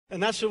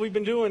And that's what we've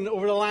been doing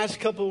over the last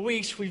couple of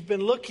weeks. We've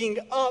been looking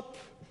up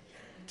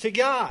to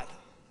God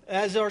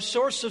as our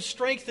source of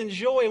strength and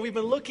joy. And we've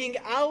been looking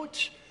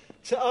out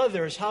to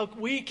others, how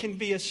we can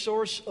be a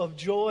source of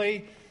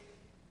joy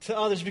to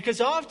others.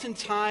 Because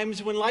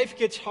oftentimes when life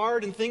gets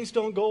hard and things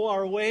don't go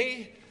our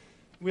way,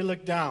 we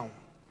look down.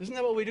 Isn't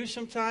that what we do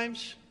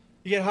sometimes?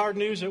 You get hard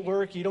news at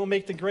work, you don't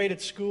make the grade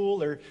at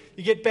school, or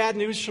you get bad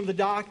news from the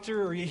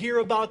doctor, or you hear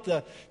about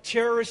the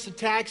terrorist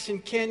attacks in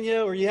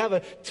Kenya, or you have a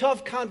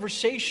tough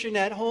conversation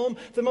at home.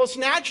 The most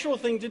natural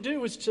thing to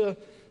do is to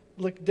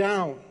look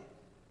down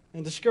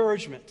in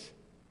discouragement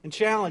and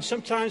challenge.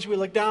 Sometimes we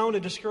look down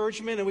in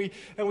discouragement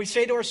and we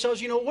say to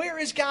ourselves, where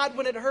is God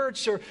when it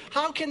hurts? Or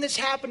how can this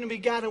happen to me,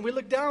 God? And we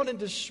look down in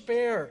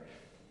despair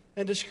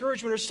and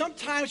discouragement. Or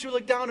sometimes we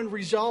look down in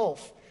resolve.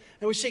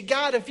 And we say,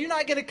 God, if you're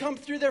not going to come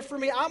through there for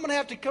me, I'm going to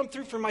have to come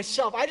through for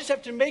myself. I just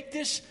have to make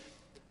this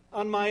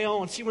on my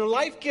own. See, when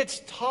life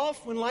gets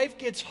tough, when life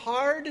gets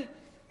hard,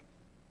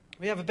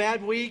 we have a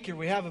bad week or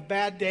we have a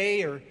bad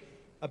day or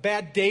a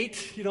bad date.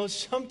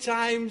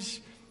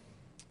 Sometimes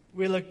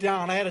we look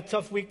down. I had a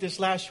tough week this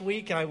last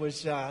week. I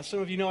was,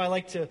 some of you know I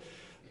like to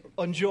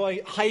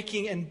enjoy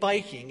hiking and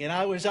biking. And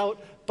I was out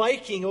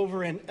biking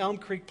over in Elm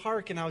Creek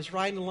Park, and I was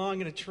riding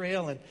along in a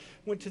trail and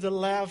went to the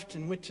left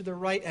and went to the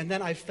right, and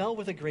then I fell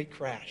with a great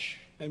crash.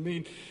 I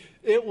mean,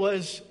 it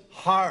was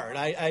hard.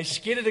 I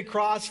skidded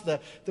across the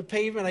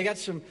pavement. I got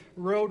some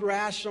road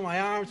rash on my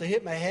arms. I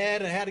hit my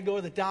head, and I had to go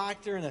to the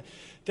doctor, and the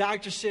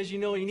doctor says, you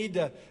need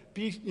to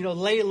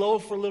lay low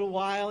for a little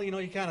while. You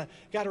kind of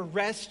got to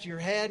rest your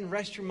head and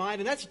rest your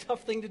mind, and that's a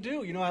tough thing to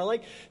do. I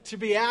like to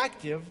be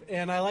active,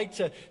 and I like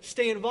to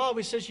stay involved.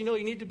 He says, you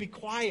need to be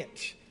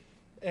quiet.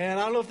 And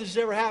I don't know if this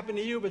has ever happened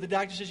to you, but the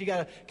doctor says you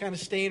got to kind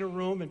of stay in a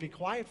room and be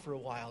quiet for a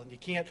while. And you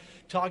can't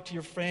talk to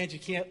your friends. You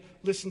can't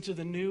listen to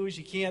the news.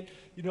 You can't,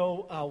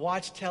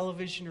 watch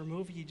television or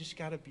movie. You just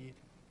got to be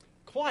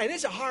quiet.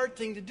 It's a hard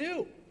thing to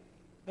do.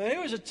 And it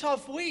was a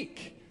tough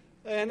week.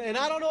 And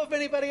I don't know if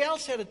anybody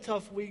else had a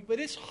tough week, but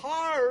it's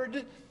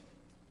hard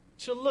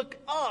to look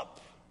up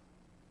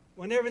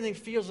when everything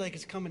feels like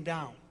it's coming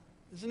down,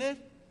 isn't it?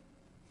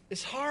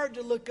 It's hard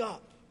to look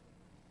up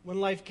when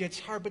life gets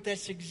hard, but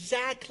that's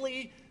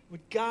exactly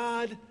what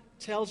God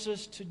tells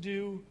us to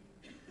do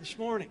this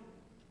morning,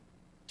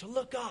 to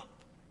look up.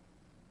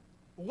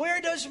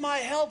 Where does my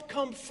help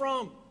come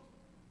from?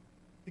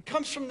 It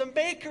comes from the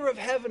maker of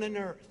heaven and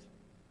earth.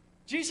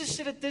 Jesus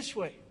said it this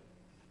way,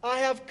 I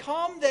have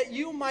come that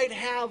you might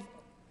have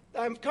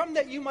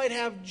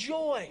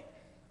joy,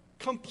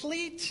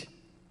 complete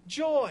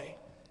joy.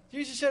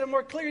 Jesus said it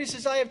more clearly. He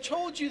says, I have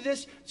told you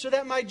this so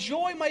that my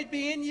joy might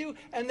be in you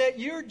and that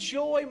your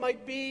joy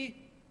might be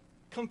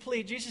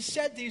complete. Jesus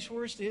said these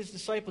words to his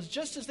disciples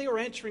just as they were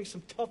entering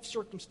some tough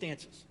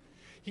circumstances.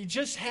 He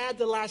just had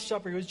the Last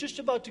Supper. He was just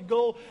about to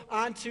go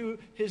on to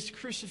his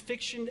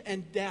crucifixion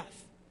and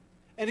death.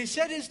 And he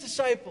said to his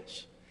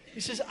disciples, he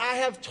says, I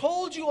have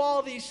told you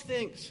all these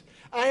things.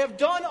 I have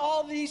done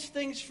all these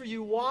things for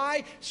you.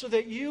 Why? So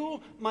that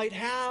you might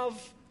have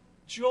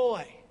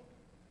joy.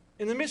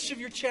 In the midst of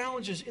your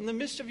challenges, in the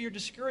midst of your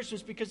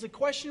discouragements, because the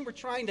question we're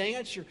trying to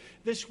answer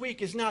this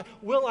week is not,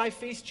 will I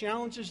face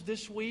challenges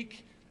this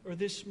week or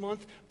this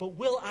month, but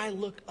will I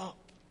look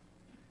up?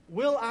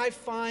 Will I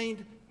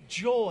find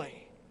joy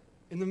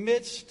in the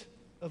midst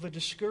of a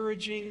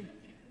discouraging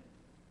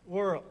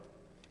world?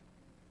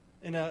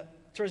 And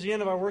towards the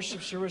end of our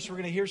worship service, we're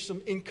going to hear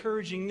some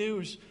encouraging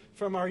news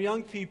from our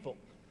young people.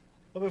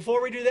 But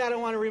before we do that, I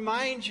want to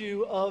remind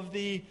you of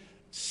the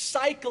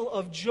cycle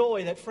of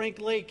joy that Frank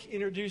Lake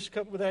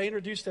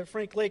that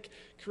Frank Lake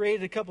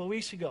created a couple of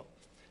weeks ago.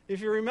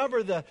 If you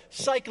remember, the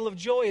cycle of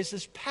joy is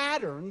this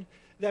pattern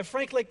that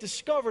Frank Lake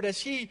discovered as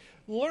he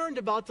learned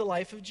about the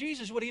life of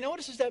Jesus. What he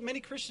noticed is that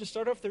many Christians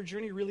start off their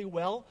journey really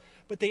well,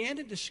 but they end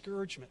in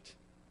discouragement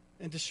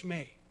and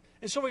dismay.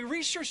 And so he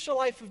researched the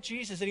life of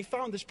Jesus, and he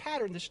found this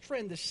pattern, this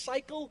trend, this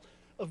cycle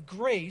of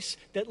grace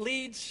that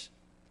leads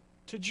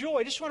to joy.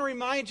 I just want to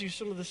remind you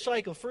some of the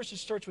cycle. First, it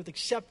starts with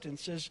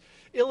acceptance, as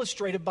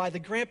illustrated by the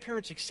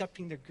grandparents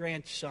accepting their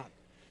grandson.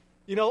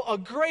 A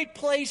great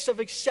place of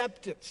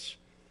acceptance.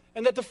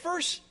 And that the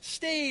first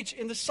stage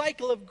in the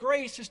cycle of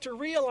grace is to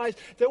realize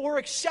that we're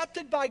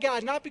accepted by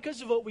God, not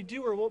because of what we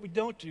do or what we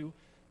don't do,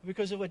 but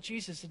because of what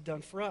Jesus had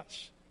done for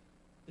us.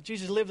 That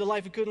Jesus lived the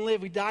life he couldn't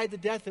live. He died the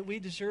death that we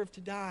deserve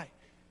to die.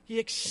 He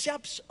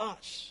accepts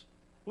us.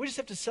 We just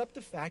have to accept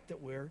the fact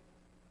that we're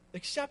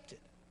accepted.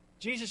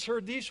 Jesus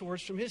heard these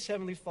words from his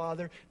heavenly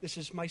Father, this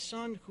is my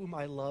Son whom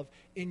I love,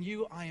 in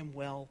you I am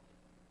well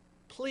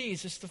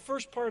pleased. It's the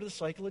first part of the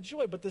cycle of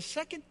joy. But the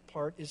second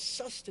part is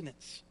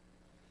sustenance.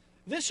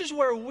 This is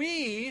where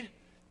we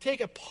take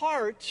a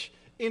part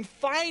in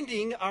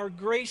finding our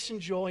grace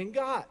and joy in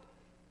God.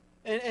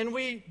 And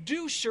we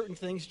do certain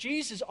things.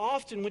 Jesus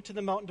often went to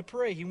the mountain to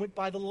pray. He went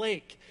by the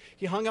lake.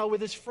 He hung out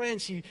with his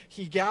friends.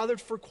 He gathered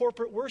for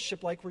corporate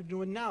worship like we're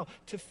doing now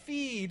to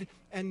feed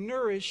and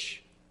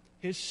nourish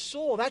his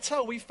soul. That's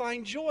how we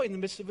find joy in the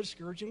midst of a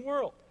discouraging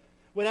world.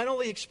 We not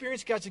only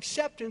experience God's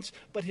acceptance,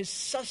 but his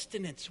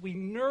sustenance. We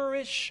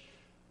nourish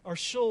our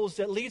souls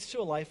that leads to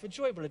a life of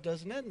joy. But it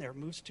doesn't end there. It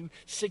moves to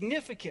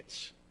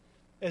significance,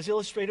 as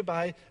illustrated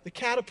by the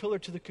caterpillar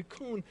to the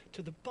cocoon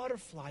to the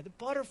butterfly. The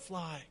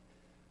butterfly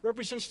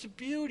represents the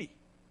beauty.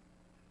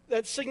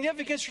 That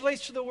significance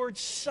relates to the word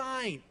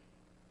sign.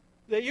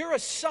 That you're a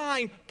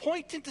sign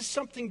pointing to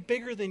something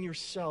bigger than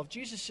yourself.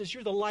 Jesus says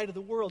you're the light of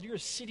the world. You're a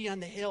city on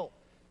the hill.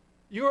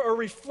 You're a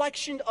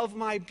reflection of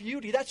my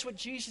beauty. That's what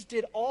Jesus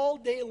did all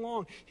day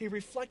long. He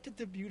reflected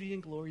the beauty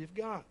and glory of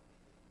God.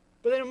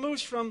 But then it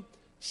moves from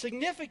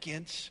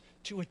significance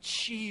to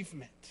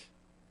achievement.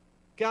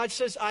 God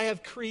says, I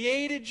have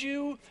created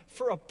you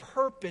for a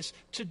purpose,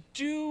 to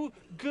do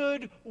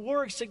good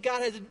works that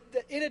God has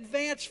in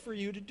advance for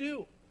you to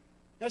do.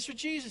 That's what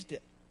Jesus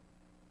did.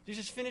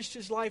 Jesus finished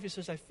his life. He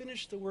says, I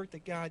finished the work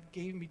that God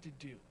gave me to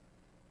do.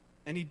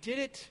 And he did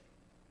it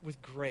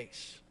with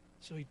grace.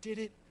 So he did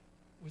it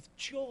with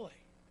joy.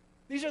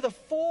 These are the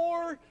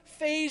 4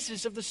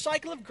 phases of the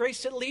cycle of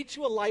grace that lead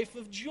to a life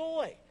of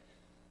joy.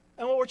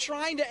 And what we're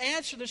trying to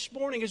answer this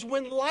morning is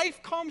when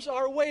life comes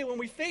our way, when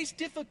we face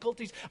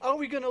difficulties, are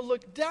we going to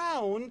look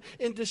down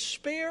in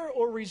despair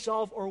or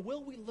resolve, or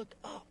will we look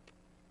up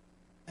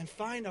and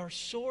find our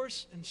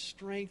source and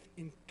strength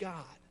in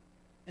God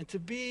and to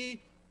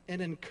be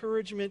an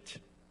encouragement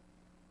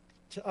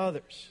to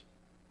others?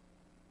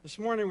 This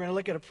morning we're going to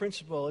look at a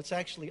principle. It's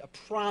actually a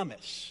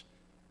promise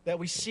that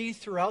we see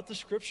throughout the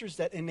Scriptures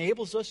that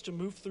enables us to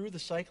move through the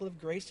cycle of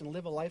grace and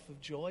live a life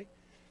of joy.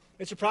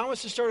 It's a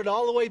promise that started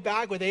all the way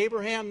back with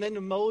Abraham, then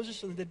to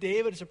Moses, and then to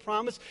David. It's a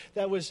promise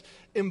that was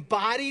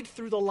embodied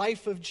through the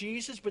life of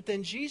Jesus, but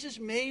then Jesus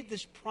made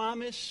this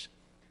promise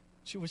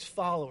to his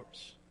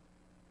followers.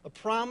 A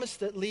promise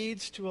that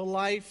leads to a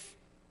life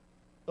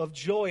of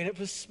joy. And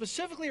it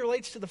specifically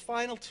relates to the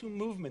final 2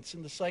 movements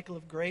in the cycle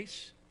of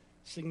grace,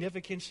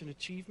 significance and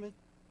achievement.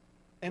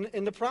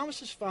 And the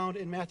promise is found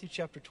in Matthew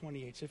chapter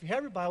 28. So if you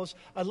have your Bibles,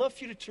 I'd love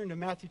for you to turn to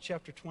Matthew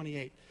chapter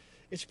 28.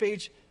 It's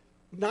page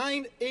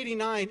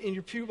 989 in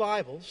your pew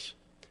Bibles.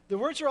 The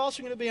words are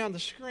also going to be on the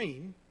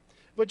screen.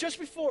 But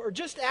just before, or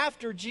just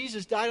after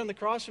Jesus died on the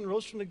cross and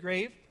rose from the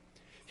grave,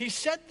 he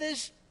said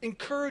these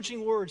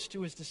encouraging words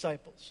to his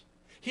disciples.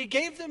 He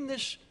gave them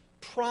this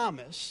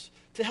promise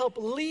to help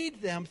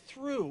lead them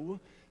through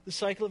the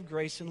cycle of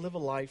grace and live a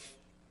life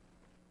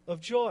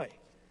of joy.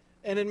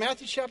 And in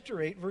Matthew chapter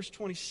 8, verse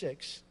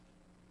 26,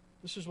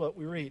 this is what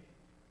we read.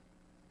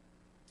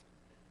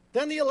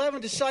 Then the 11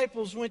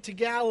 disciples went to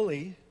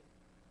Galilee,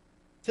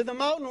 to the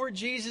mountain where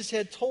Jesus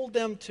had told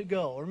them to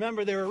go.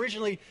 Remember, there were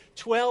originally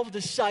 12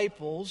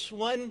 disciples.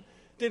 One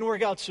didn't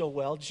work out so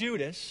well,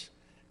 Judas.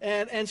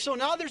 And so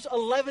now there's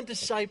 11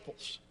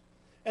 disciples.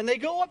 And they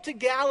go up to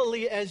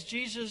Galilee as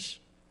Jesus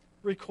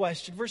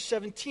requested. Verse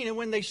 17, and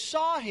when they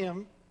saw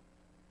him,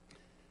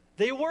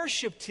 they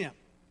worshiped him.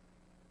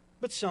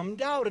 But some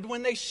doubted.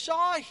 When they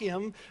saw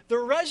him, the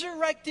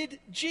resurrected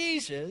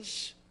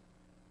Jesus,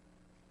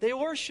 they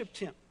worshiped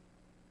him.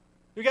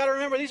 You've got to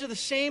remember, these are the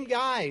same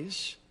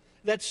guys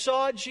that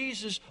saw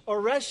Jesus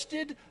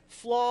arrested,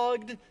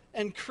 flogged,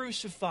 and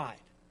crucified.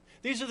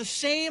 These are the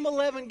same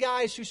 11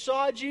 guys who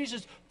saw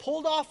Jesus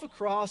pulled off a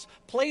cross,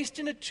 placed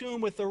in a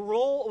tomb with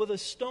a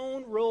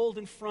stone rolled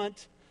in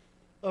front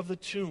of the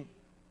tomb.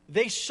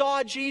 They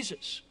saw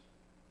Jesus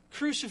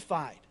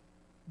crucified,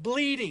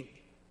 bleeding,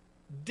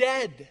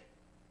 dead,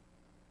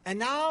 and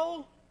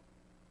now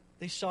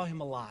they saw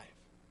him alive.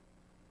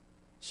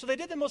 So they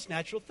did the most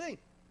natural thing.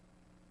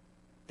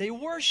 They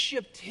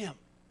worshiped him.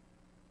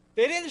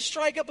 They didn't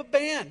strike up a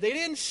band. They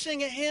didn't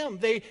sing a hymn.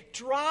 They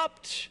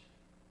dropped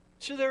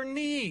to their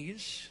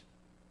knees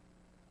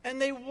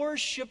and they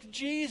worshiped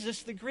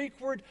Jesus. The Greek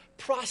word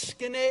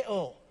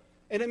proskuneo.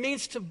 And it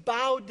means to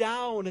bow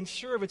down and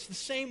serve. It's the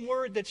same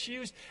word that's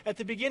used at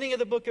the beginning of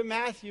the book of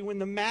Matthew when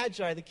the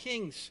Magi, the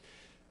kings,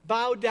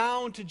 bow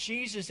down to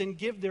Jesus and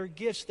give their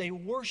gifts. They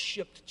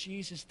worshiped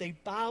Jesus. They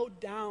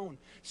bowed down.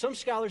 Some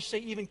scholars say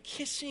even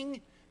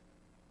kissing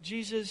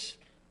Jesus'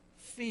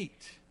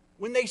 feet.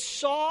 When they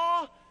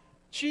saw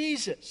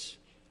Jesus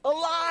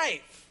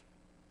alive,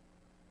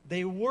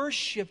 they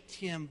worshiped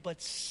him,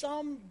 but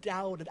some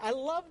doubted. I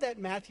love that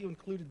Matthew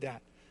included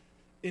that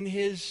in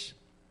his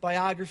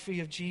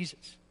biography of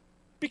Jesus,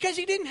 because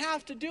he didn't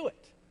have to do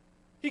it.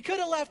 He could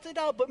have left it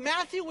out, but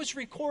Matthew was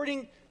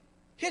recording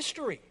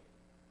history.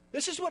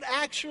 This is what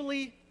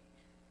actually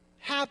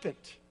happened.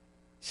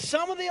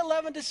 Some of the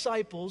 11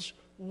 disciples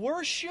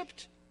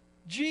worshiped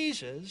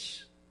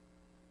Jesus,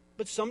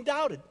 but some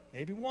doubted.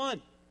 Maybe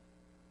 1,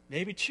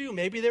 maybe 2,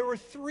 maybe there were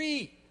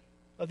 3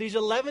 of these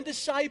 11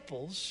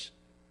 disciples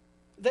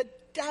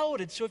that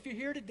doubted. So if you're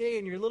here today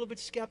and you're a little bit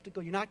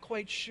skeptical, you're not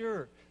quite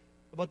sure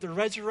about the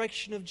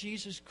resurrection of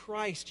Jesus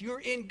Christ, you're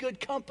in good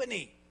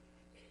company.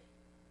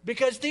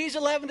 Because these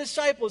 11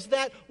 disciples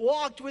that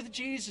walked with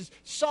Jesus,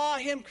 saw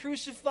him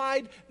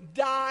crucified,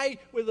 die,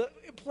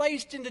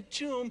 placed in the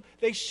tomb,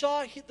 they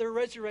saw the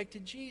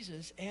resurrected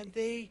Jesus, and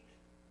they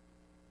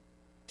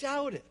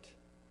doubted.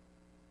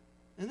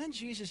 And then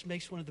Jesus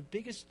makes one of the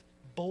biggest,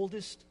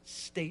 boldest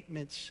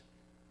statements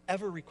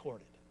ever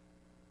recorded.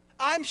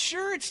 I'm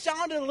sure it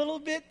sounded a little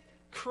bit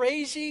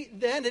crazy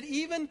then. It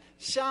even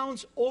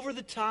sounds over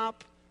the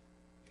top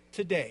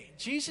today.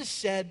 Jesus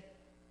said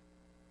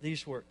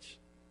these words: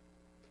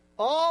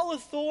 all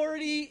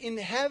authority in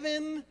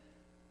heaven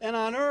and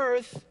on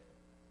earth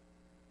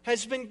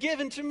has been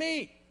given to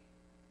me.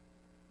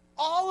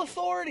 All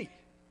authority,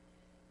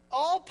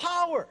 all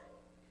power,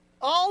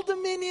 all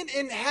dominion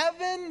in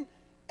heaven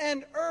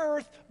and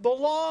earth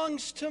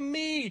belongs to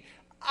me.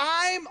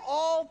 I'm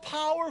all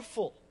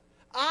powerful.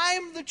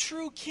 I'm the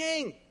true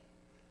king.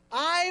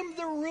 I'm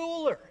the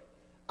ruler.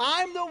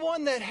 I'm the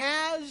one that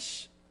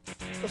has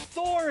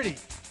authority.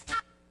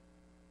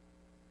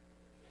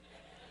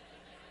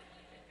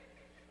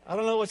 I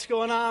don't know what's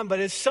going on, but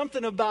it's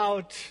something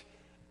about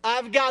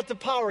I've got the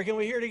power. Can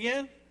we hear it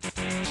again?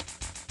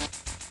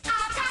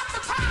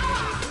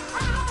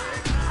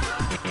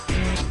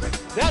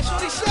 That's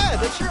what he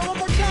said. Let's hear it one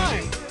more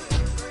time.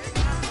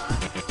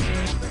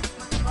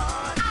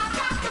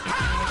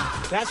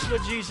 That's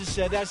what Jesus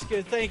said. That's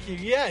good. Thank you.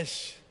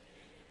 Yes.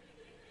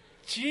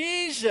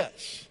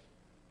 Jesus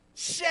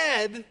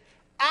said,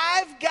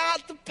 I've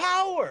got the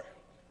power.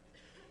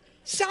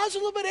 Sounds a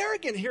little bit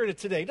arrogant hearing it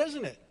today,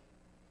 doesn't it?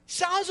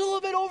 Sounds a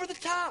little bit over the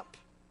top.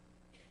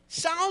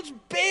 Sounds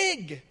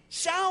big.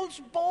 Sounds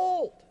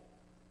bold.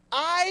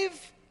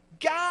 I've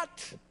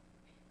got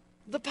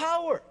the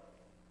power.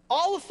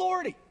 All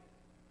authority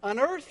on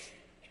earth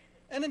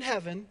and in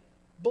heaven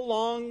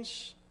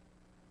belongs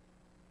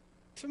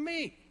to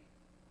me.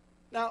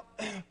 Now,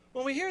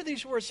 when we hear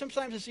these words,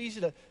 sometimes it's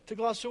easy to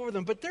gloss over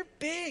them, but they're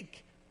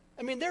big.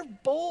 I mean, they're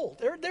bold.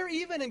 They're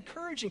even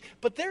encouraging,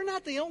 but they're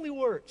not the only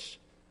words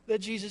that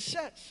Jesus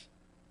says.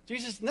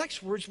 Jesus'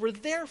 next words were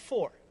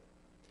therefore.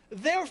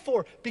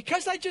 Therefore,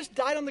 because I just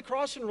died on the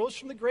cross and rose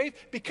from the grave,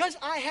 because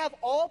I have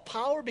all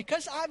power,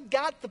 because I've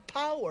got the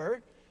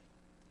power,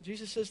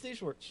 Jesus says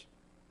these words: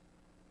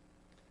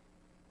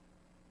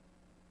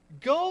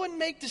 go and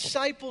make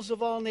disciples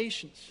of all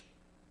nations,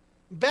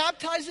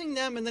 baptizing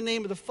them in the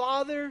name of the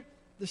Father,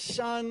 the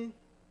Son,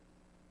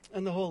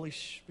 and the Holy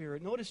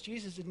Spirit. Notice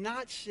Jesus did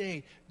not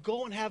say,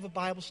 go and have a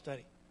Bible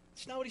study.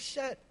 That's not what he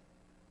said.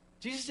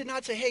 Jesus did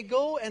not say, hey,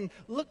 go and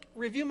look,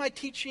 review my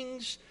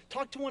teachings,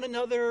 talk to one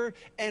another,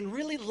 and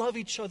really love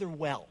each other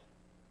well.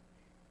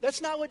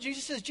 That's not what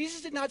Jesus says. Jesus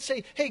did not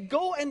say, hey,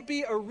 go and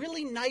be a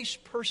really nice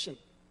person,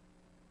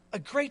 a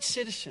great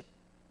citizen.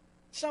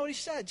 That's not what he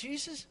said.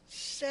 Jesus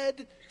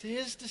said to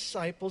his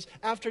disciples,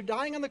 after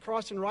dying on the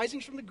cross and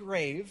rising from the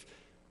grave,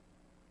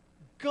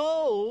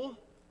 go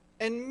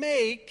and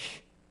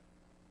make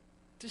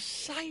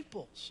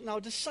disciples. Now,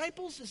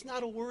 disciples is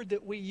not a word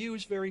that we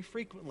use very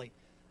frequently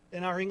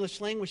in our English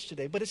language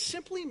today, but it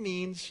simply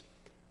means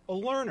a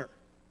learner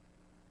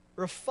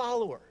or a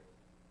follower.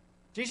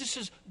 Jesus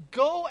says,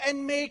 go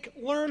and make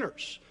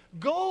learners.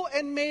 Go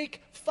and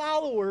make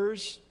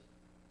followers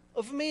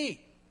of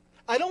me.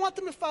 I don't want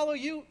them to follow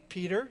you,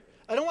 Peter.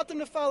 I don't want them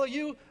to follow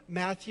you,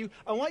 Matthew.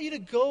 I want you to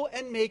go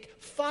and make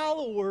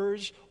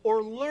followers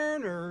or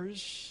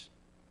learners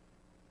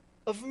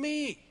of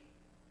me.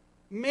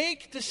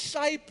 Make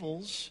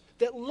disciples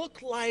that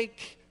look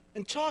like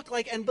and talk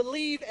like and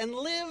believe and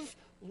live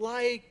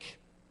like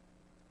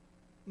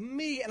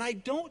me. And I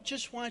don't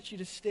just want you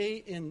to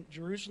stay in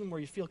Jerusalem where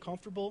you feel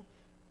comfortable,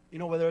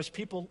 where there's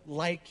people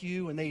like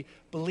you and they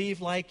believe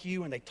like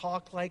you and they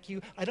talk like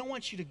you. I don't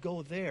want you to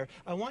go there.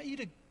 I want you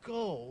to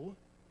go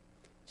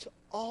to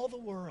all the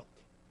world,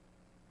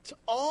 to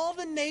all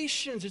the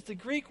nations. It's the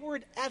Greek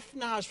word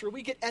ethnos, where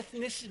we get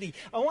ethnicity.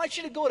 I want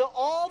you to go to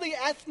all the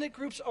ethnic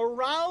groups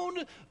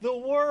around the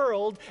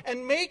world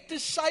and make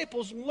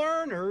disciples,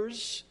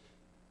 learners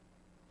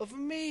of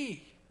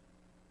me.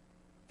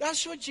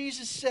 That's what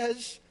Jesus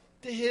says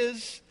to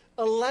his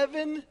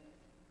 11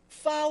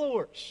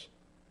 followers.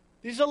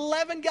 These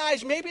 11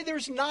 guys, maybe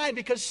there's 9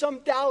 because some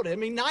doubt it.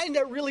 9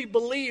 that really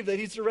believe that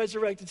he's the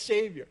resurrected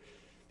Savior.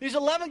 These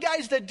 11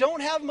 guys that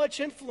don't have much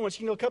influence,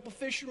 a couple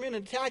fishermen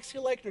and a tax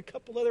collector, a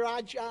couple other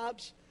odd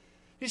jobs.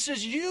 He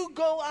says, you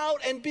go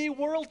out and be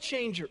world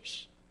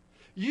changers.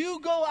 You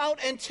go out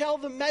and tell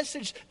the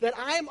message that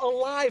I'm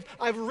alive.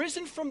 I've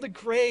risen from the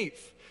grave.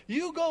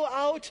 You go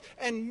out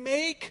and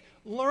make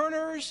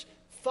learners,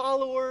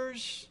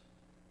 followers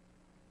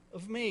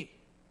of me.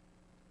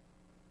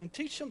 And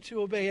teach them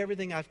to obey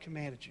everything I've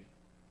commanded you.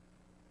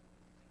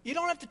 You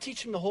don't have to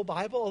teach them the whole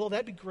Bible, although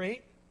that'd be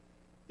great.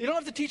 You don't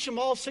have to teach them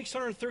all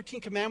 613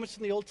 commandments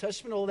in the Old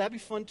Testament, although that'd be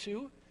fun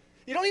too.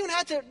 You don't even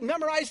have to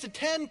memorize the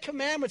 10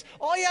 commandments.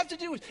 All you have to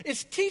do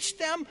is teach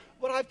them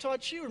what I've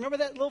taught you. Remember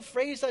that little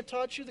phrase I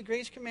taught you, the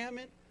greatest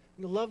commandment?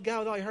 To love God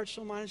with all your heart,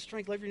 soul, mind, and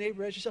strength. Love your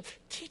neighbor as yourself.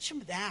 Teach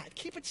them that.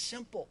 Keep it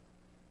simple.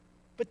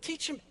 But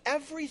teach them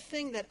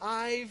everything that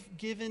I've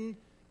given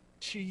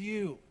to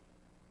you.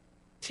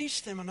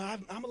 Teach them, and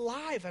I'm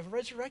alive. I've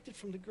resurrected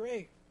from the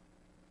grave.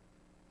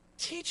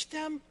 Teach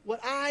them what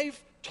I've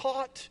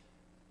taught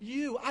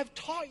you. I've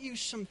taught you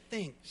some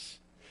things.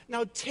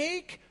 Now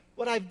take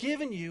what I've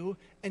given you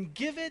and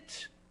give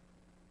it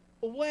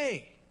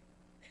away.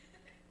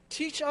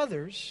 Teach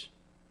others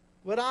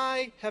what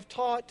I have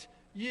taught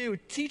you.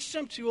 Teach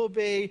them to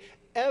obey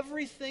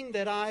everything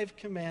that I've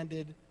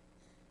commanded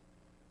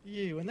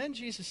you. And then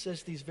Jesus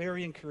says these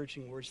very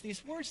encouraging words,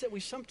 these words that we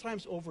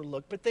sometimes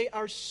overlook, but they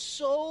are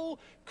so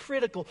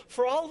critical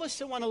for all of us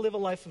that want to live a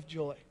life of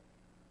joy.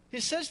 He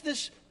says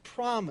this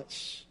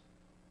promise,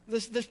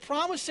 this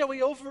promise that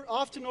we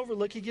often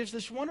overlook. He gives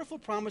this wonderful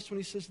promise when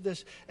he says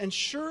this, and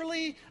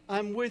surely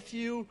I'm with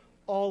you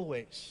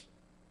always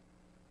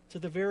to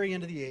the very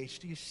end of the age.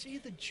 Do you see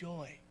the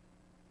joy?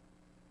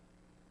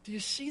 Do you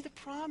see the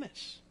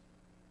promise?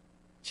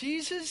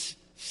 Jesus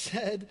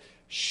said,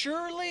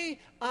 surely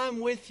I'm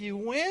with you.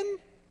 When?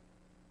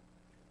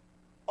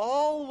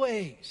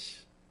 Always.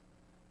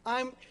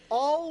 I'm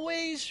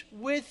always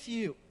with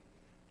you.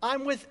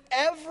 I'm with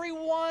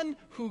everyone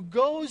who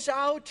goes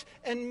out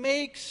and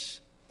makes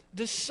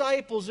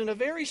disciples in a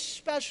very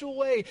special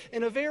way,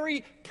 in a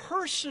very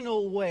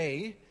personal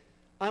way.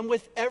 I'm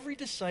with every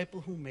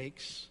disciple who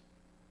makes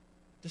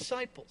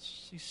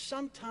disciples. See,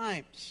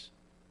 sometimes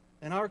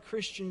in our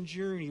Christian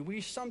journey,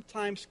 we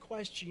sometimes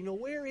question,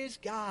 where is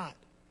God?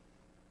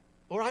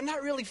 Or I'm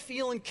not really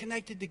feeling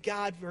connected to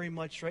God very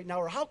much right now.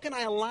 Or how can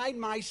I align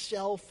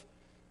myself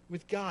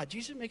with God?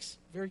 Jesus makes it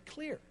very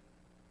clear.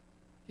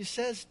 He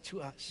says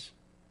to us,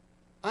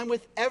 I'm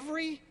with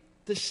every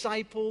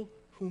disciple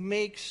who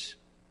makes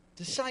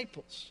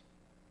disciples.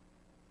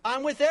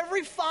 I'm with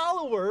every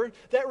follower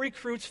that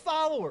recruits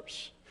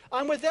followers.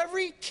 I'm with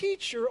every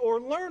teacher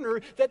or learner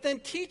that then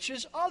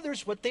teaches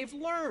others what they've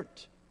learned.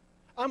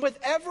 I'm with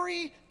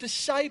every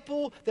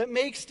disciple that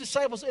makes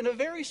disciples in a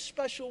very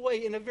special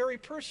way, in a very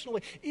personal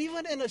way,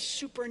 even in a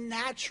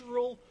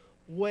supernatural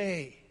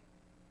way.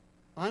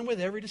 I'm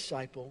with every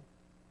disciple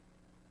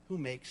who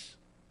makes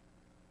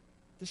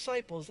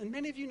disciples. And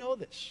many of you know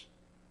this.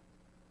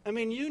 I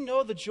mean, you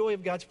know the joy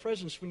of God's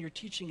presence when you're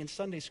teaching in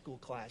Sunday school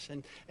class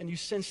and you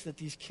sense that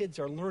these kids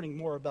are learning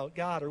more about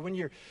God. Or when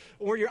you're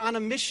on a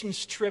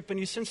missions trip and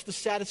you sense the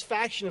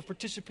satisfaction of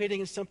participating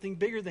in something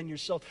bigger than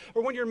yourself.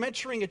 Or when you're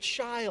mentoring a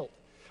child.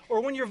 Or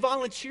when you're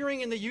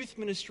volunteering in the youth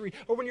ministry,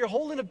 or when you're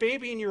holding a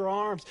baby in your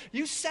arms,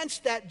 you sense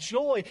that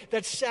joy,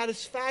 that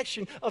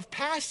satisfaction of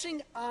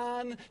passing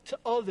on to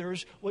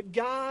others what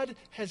God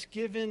has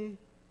given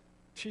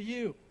to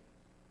you.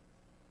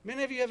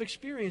 Many of you have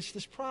experienced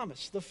this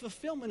promise, the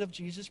fulfillment of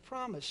Jesus'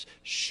 promise.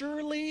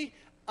 Surely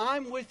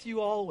I'm with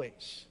you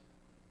always,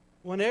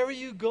 whenever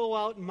you go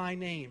out in my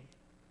name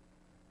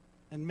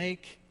and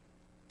make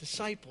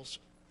disciples,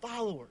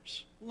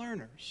 followers,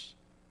 learners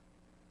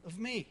of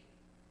me.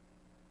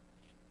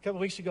 A couple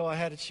weeks ago, I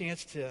had a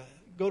chance to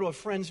go to a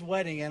friend's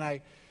wedding, and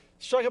I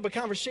struck up a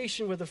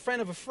conversation with a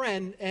friend of a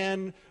friend,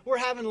 and we're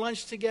having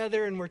lunch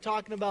together, and we're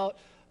talking about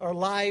our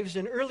lives.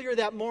 And earlier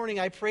that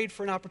morning, I prayed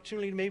for an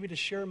opportunity maybe to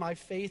share my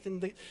faith,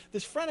 and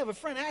this friend of a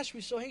friend asked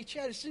me, so, hey,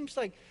 Chad, it seems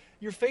like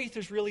your faith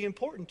is really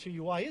important to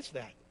you. Why is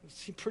that? It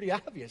seemed pretty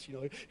obvious.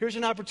 Here's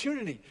an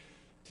opportunity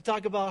to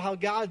talk about how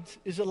God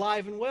is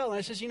alive and well. And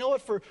I says, you know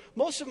what, for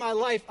most of my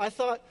life, I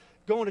thought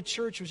going to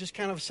church was just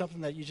kind of something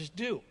that you just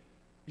do.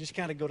 You just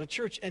kind of go to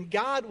church. And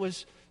God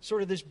was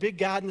sort of this big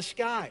God in the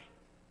sky.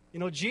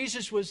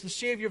 Jesus was the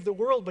Savior of the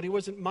world, but he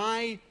wasn't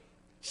my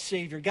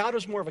Savior. God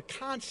was more of a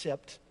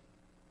concept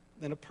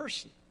than a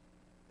person.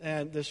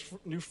 And this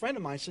new friend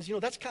of mine says,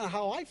 that's kind of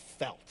how I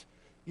felt.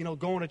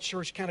 Going to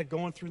church, kind of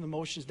going through the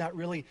motions, not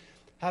really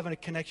having a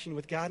connection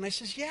with God. And I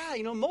says, yeah,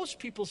 most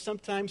people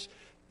sometimes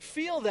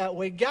feel that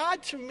way.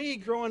 God, to me,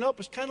 growing up,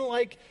 was kind of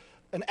like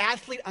an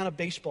athlete on a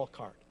baseball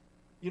card.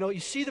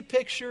 You see the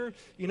picture,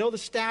 you know the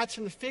stats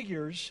and the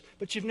figures,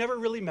 but you've never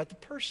really met the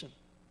person.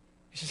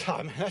 He says,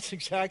 oh, man, that's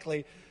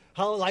exactly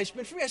how life's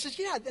been for me. I says,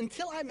 yeah,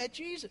 until I met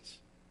Jesus.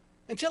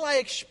 Until I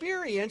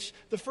experienced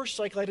the first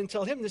cycle, I didn't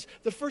tell him this,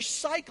 the first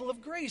cycle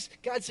of grace,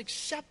 God's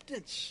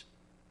acceptance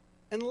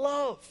and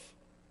love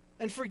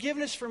and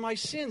forgiveness for my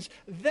sins.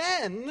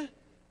 Then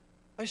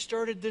I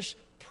started this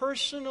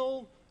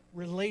personal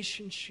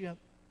relationship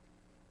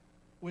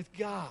with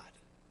God.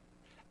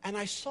 And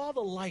I saw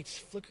the lights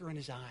flicker in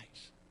his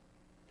eyes.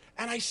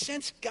 And I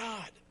sensed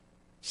God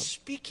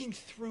speaking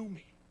through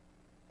me.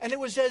 And it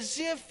was as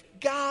if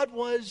God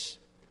was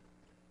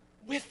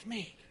with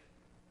me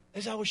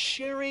as I was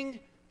sharing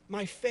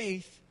my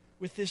faith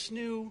with this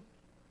new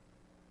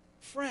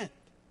friend.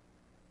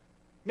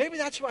 Maybe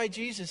that's why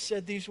Jesus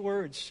said these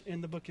words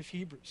in the book of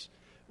Hebrews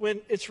when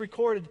it's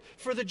recorded,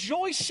 for the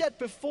joy set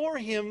before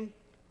him,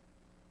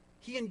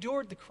 he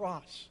endured the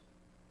cross.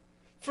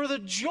 For the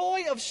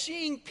joy of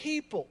seeing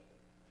people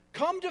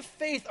come to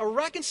faith, a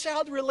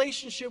reconciled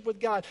relationship with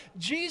God,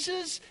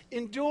 Jesus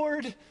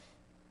endured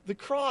the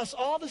cross,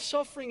 all the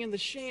suffering and the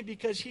shame,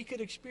 because he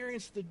could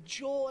experience the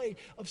joy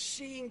of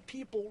seeing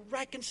people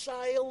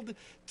reconciled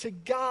to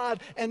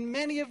God. And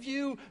many of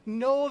you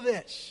know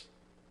this.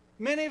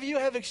 Many of you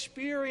have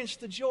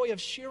experienced the joy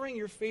of sharing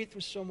your faith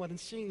with someone and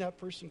seeing that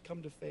person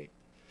come to faith.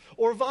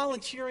 Or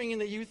volunteering in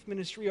the youth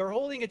ministry, or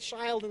holding a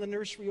child in the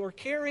nursery, or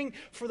caring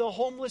for the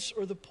homeless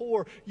or the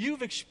poor.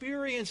 You've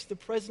experienced the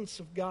presence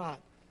of God,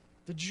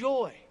 the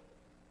joy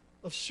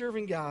of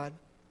serving God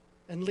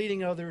and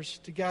leading others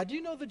to God.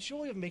 You know the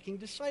joy of making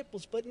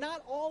disciples, but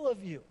not all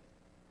of you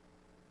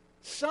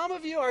Some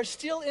of you are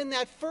still in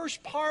that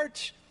first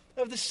part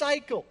of the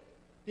cycle.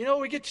 You know,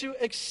 we get to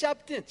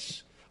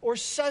acceptance or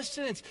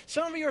sustenance.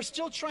 Some of you are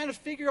still trying to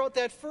figure out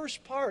that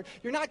first part.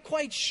 You're not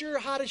quite sure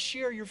how to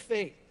share your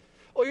faith.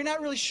 Or you're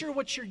not really sure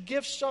what your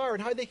gifts are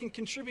and how they can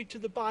contribute to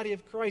the body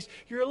of Christ.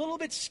 You're a little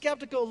bit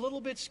skeptical, a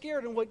little bit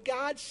scared. And what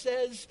God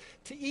says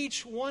to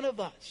each one of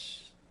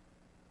us,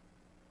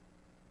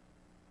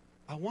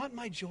 I want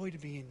my joy to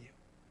be in you.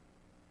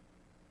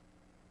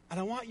 And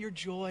I want your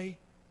joy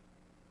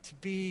to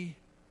be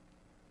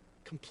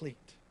complete.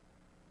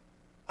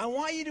 I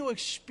want you to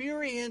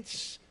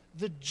experience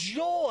the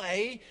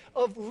joy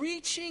of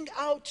reaching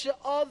out to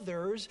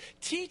others,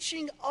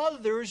 teaching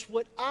others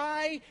what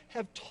I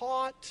have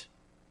taught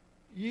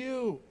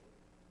you.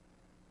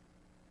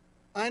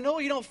 I know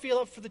you don't feel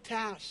up for the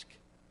task.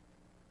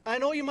 I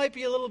know you might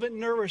be a little bit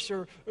nervous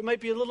or it might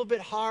be a little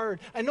bit hard.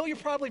 I know you're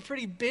probably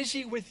pretty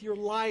busy with your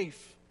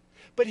life.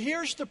 But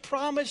here's the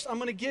promise I'm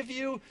going to give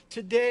you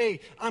today.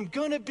 I'm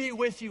going to be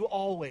with you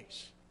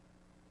always.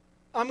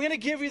 I'm going to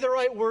give you the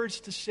right words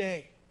to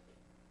say.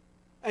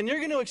 And you're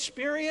going to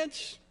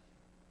experience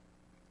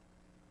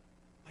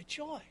my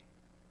joy.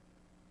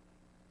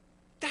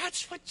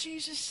 That's what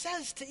Jesus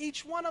says to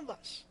each one of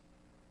us.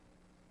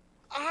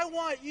 I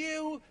want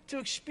you to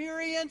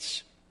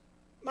experience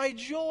my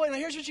joy. And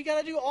here's what you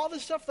got to do. All the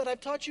stuff that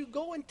I've taught you,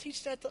 go and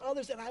teach that to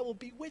others, and I will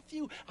be with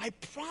you. I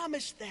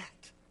promise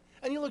that.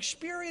 And you'll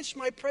experience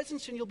my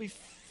presence, and you'll be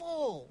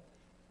full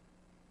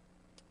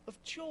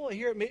of joy.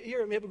 Here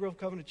at Maple Grove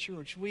Covenant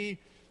Church, we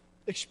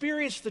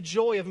experience the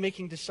joy of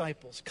making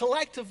disciples.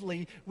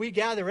 Collectively, we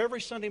gather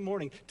every Sunday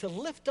morning to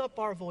lift up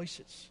our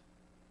voices,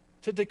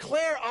 to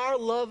declare our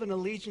love and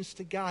allegiance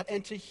to God,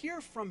 and to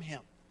hear from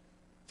Him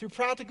through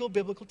practical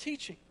biblical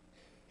teaching.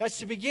 That's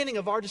the beginning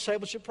of our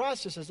discipleship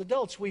process as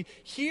adults. We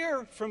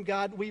hear from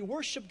God, we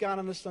worship God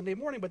on a Sunday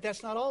morning, but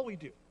that's not all we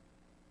do.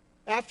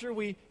 After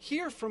we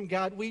hear from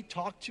God, we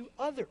talk to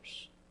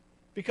others.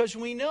 Because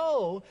we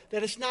know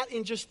that it's not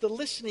in just the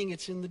listening,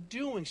 it's in the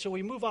doing. So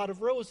we move out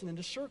of rows and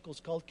into circles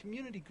called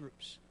community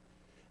groups.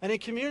 And in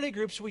community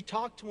groups, we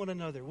talk to one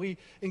another. We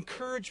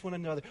encourage one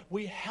another.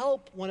 We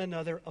help one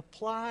another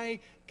apply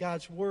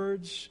God's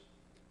words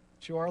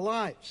to our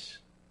lives.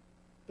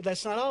 But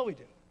that's not all we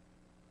do.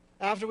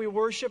 After we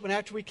worship and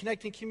after we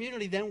connect in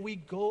community, then we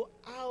go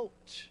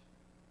out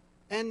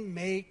and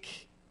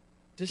make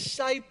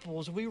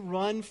disciples. We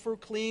run for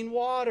clean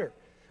water.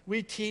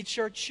 We teach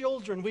our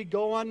children. We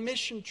go on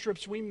mission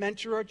trips. We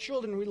mentor our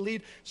children. We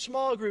lead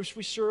small groups.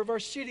 We serve our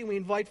city. We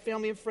invite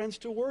family and friends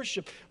to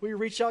worship. We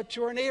reach out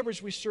to our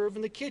neighbors. We serve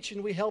in the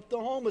kitchen. We help the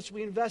homeless.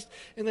 We invest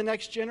in the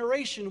next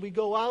generation. We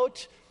go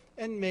out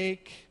and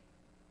make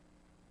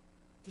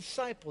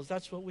disciples.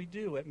 That's what we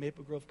do at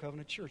Maple Grove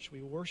Covenant Church.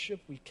 We worship,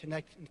 we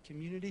connect in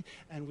community,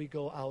 and we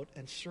go out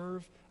and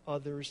serve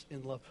others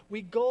in love.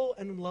 We go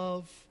and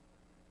love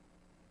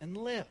and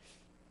live.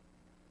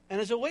 And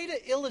as a way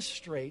to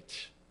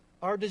illustrate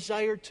our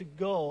desire to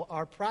go,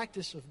 our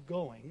practice of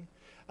going,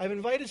 I've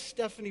invited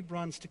Stephanie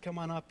Bruns to come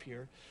on up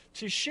here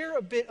to share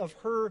a bit of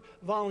her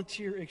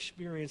volunteer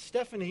experience.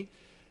 Stephanie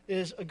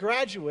is a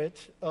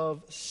graduate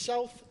of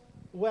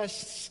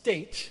Southwest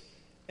State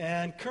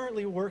and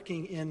currently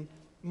working in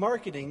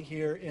marketing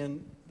here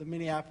in the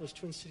Minneapolis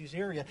Twin Cities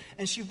area.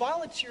 And she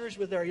volunteers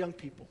with our young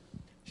people.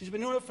 She's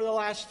been doing it for the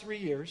last 3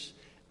 years.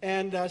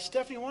 And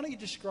Stephanie, why don't you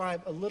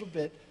describe a little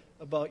bit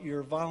about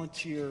your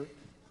volunteer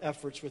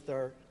efforts with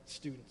our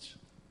students?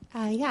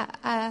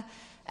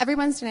 Every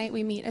Wednesday night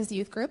we meet as a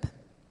youth group,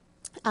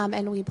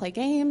 and we play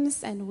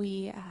games, and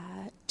we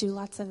do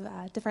lots of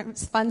different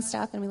fun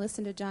stuff, and we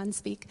listen to John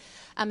speak,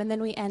 and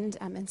then we end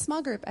in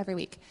small group every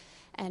week.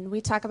 And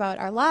we talk about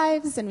our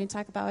lives, and we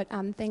talk about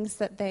things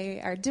that they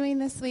are doing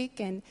this week,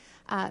 and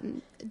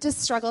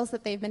just struggles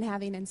that they've been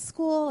having in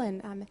school.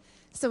 And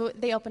so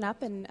they open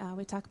up, and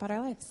we talk about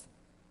our lives.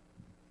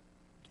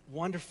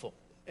 Wonderful.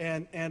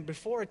 And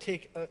before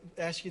I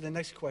ask you the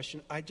next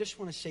question, I just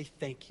want to say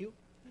thank you.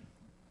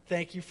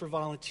 Thank you for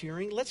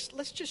volunteering. Let's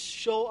just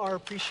show our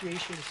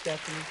appreciation to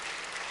Stephanie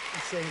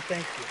and saying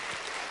thank you.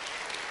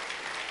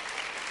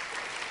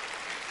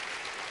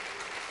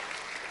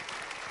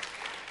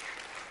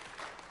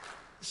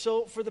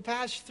 So for the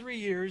past 3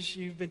 years,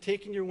 you've been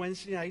taking your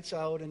Wednesday nights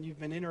out and you've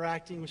been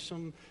interacting with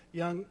some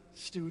young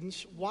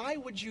students. Why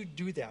would you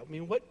do that? I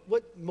mean, what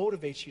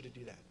motivates you to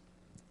do that?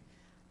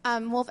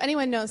 Well, if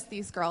anyone knows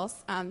these girls,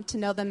 to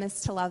know them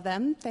is to love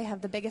them. They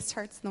have the biggest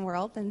hearts in the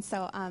world, and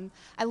so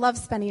I love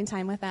spending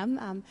time with them.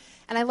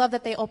 And I love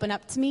that they open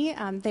up to me.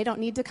 They don't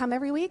need to come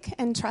every week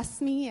and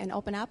trust me and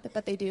open up,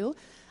 but they do.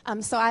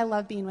 So I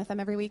love being with them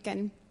every week.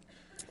 And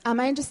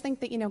I just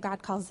think that,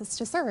 God calls us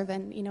to serve,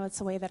 and,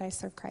 it's a way that I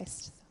serve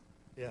Christ.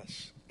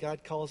 Yes,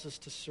 God calls us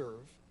to serve.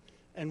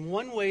 And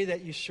one way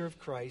that you serve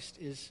Christ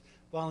is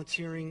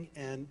volunteering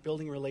and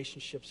building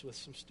relationships with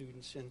some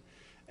students.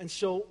 And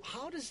so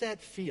how does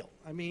that feel?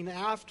 I mean,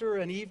 after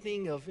an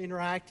evening of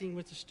interacting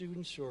with the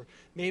students or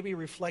maybe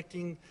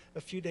reflecting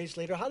a few days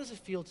later, how does it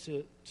feel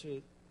to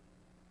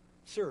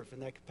serve in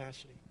that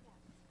capacity?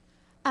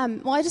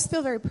 Well, I just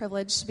feel very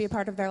privileged to be a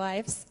part of their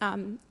lives.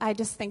 I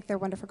just think they're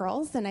wonderful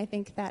girls, and I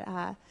think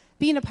that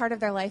being a part of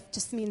their life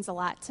just means a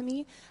lot to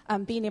me.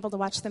 Being able to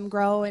watch them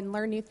grow and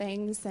learn new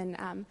things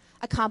and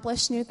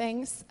accomplish new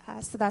things,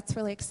 so that's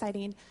really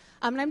exciting.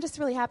 And I'm just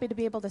really happy to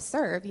be able to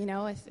serve.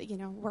 If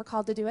we're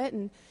called to do it,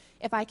 and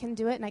if I can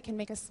do it and I can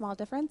make a small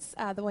difference,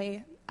 the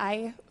way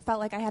I felt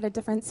like I had a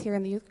difference here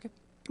in the youth group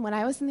when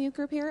I was in the youth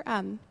group here,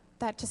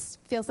 that just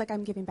feels like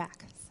I'm giving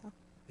back. So.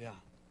 Yeah.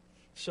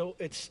 So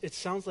it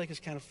sounds like it's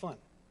kind of fun.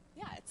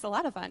 Yeah, it's a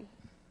lot of fun.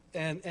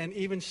 And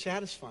even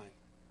satisfying.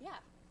 Yeah.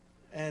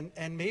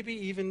 And maybe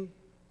even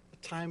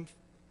a time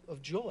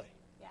of joy.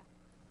 Yeah.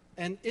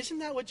 And isn't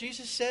that what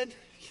Jesus said?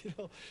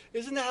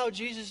 Isn't that how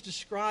Jesus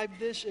described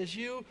this? As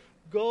you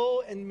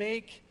go and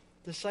make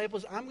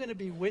disciples, I'm going to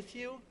be with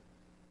you,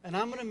 and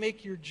I'm going to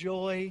make your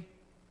joy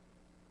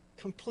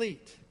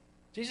complete.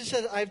 Jesus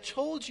said, I've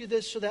told you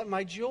this so that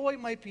my joy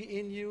might be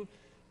in you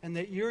and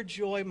that your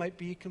joy might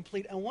be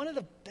complete. And one of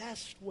the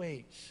best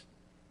ways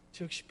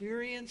to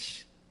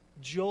experience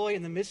joy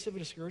in the midst of a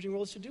discouraging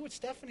world is to do what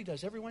Stephanie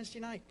does every Wednesday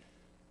night.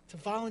 To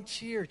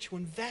volunteer, to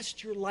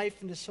invest your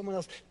life into someone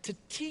else, to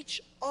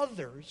teach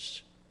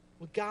others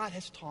what God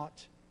has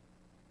taught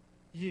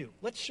you.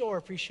 Let's show our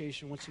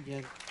appreciation once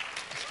again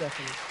to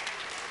Stephanie.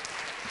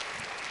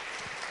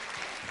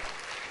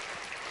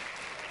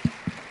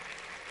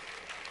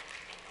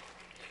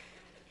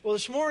 Well,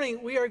 this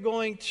morning we are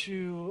going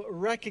to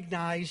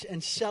recognize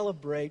and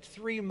celebrate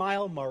 3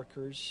 mile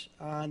markers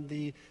on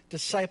the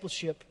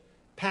discipleship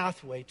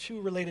pathway,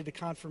 2 related to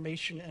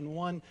confirmation and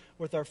 1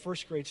 with our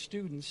first grade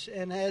students.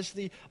 And as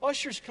the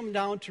ushers come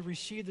down to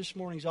receive this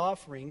morning's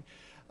offering,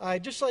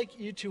 I'd just like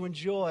you to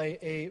enjoy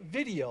a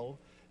video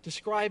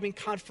describing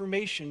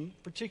confirmation,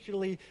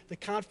 particularly the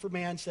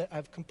confirmands that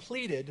have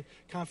completed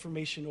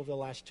confirmation over the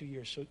last 2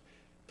 years. So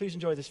please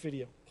enjoy this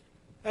video.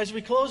 As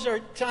we close our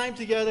time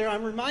together,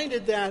 I'm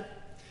reminded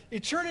that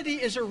eternity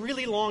is a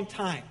really long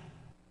time.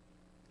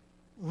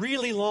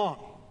 Really long.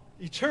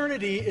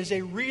 Eternity is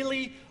a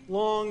really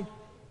long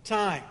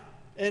time.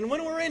 And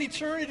when we're in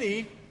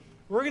eternity,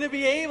 we're going to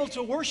be able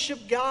to worship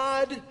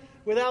God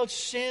without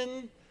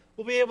sin.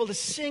 We'll be able to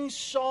sing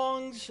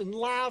songs and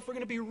laugh. We're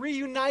going to be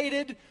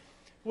reunited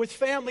with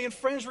family and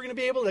friends. We're going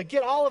to be able to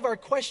get all of our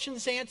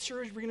questions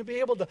answered. We're going to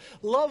be able to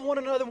love one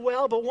another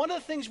well. But one of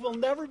the things we'll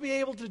never be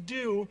able to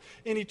do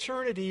in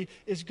eternity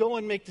is go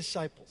and make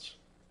disciples.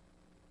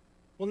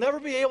 We'll never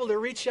be able to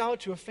reach out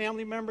to a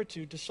family member,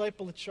 to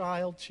disciple a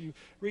child, to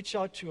reach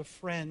out to a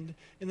friend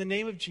in the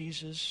name of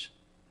Jesus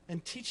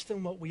and teach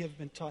them what we have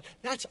been taught.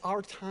 That's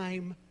our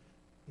time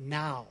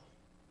now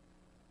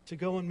to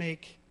go and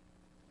make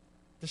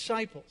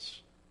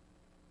disciples.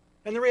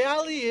 And the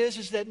reality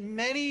is that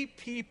many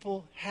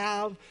people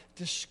have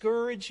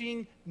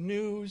discouraging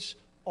news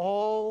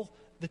all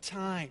the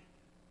time.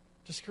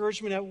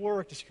 Discouragement at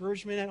work,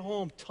 discouragement at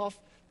home, tough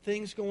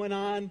things going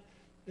on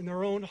in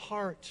their own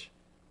heart.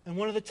 And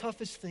one of the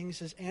toughest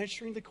things is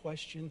answering the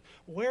question,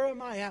 where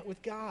am I at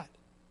with God?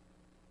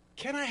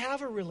 Can I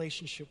have a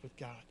relationship with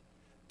God?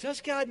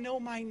 Does God know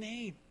my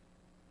name?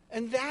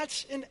 And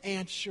that's an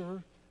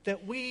answer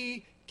that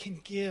we can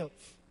give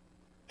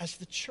as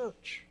the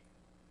church.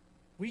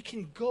 We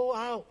can go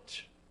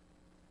out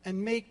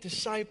and make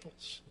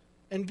disciples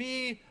and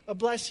be a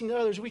blessing to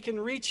others. We can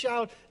reach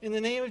out in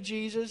the name of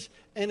Jesus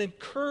and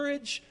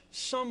encourage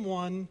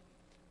someone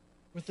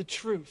with the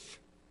truth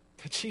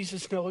that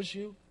Jesus knows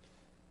you,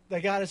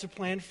 that God has a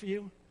plan for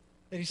you,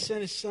 that He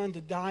sent His Son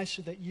to die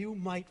so that you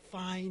might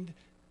find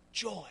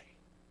joy,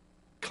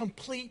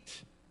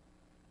 complete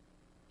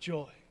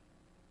joy.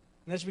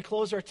 And as we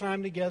close our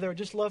time together, I'd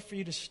just love for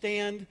you to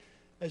stand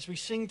as we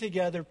sing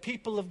together,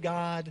 People of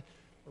God,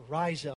 rise up.